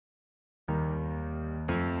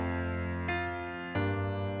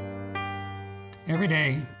Every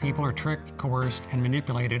day, people are tricked, coerced, and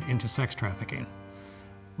manipulated into sex trafficking.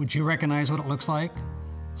 Would you recognize what it looks like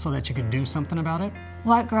so that you could do something about it?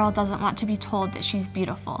 What girl doesn't want to be told that she's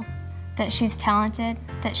beautiful, that she's talented,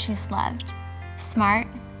 that she's loved, smart,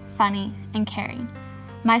 funny, and caring?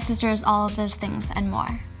 My sister is all of those things and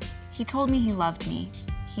more. He told me he loved me.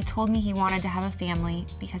 He told me he wanted to have a family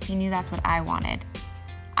because he knew that's what I wanted.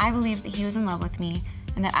 I believed that he was in love with me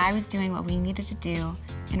and that I was doing what we needed to do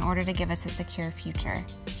in order to give us a secure future.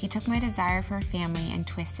 He took my desire for a family and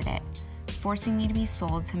twisted it, forcing me to be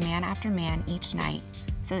sold to man after man each night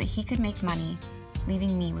so that he could make money,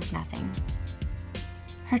 leaving me with nothing.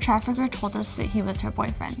 Her trafficker told us that he was her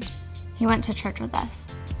boyfriend. He went to church with us,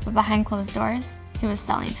 but behind closed doors, he was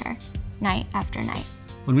selling her, night after night.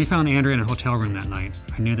 When we found Andrea in a hotel room that night,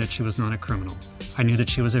 I knew that she was not a criminal. I knew that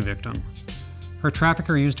she was a victim. Her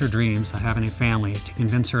trafficker used her dreams of having a family to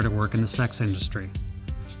convince her to work in the sex industry.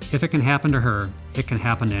 If it can happen to her, it can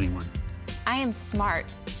happen to anyone. I am smart.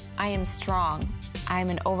 I am strong. I am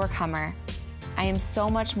an overcomer. I am so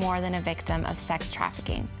much more than a victim of sex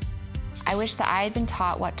trafficking. I wish that I had been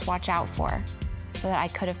taught what to watch out for so that I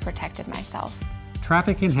could have protected myself.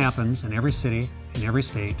 Trafficking happens in every city, in every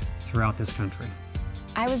state, throughout this country.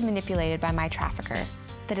 I was manipulated by my trafficker.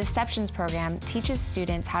 The Deceptions program teaches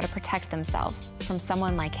students how to protect themselves from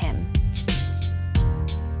someone like him.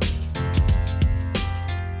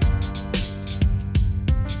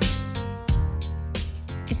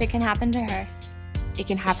 If it can happen to her, It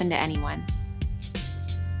can happen to anyone.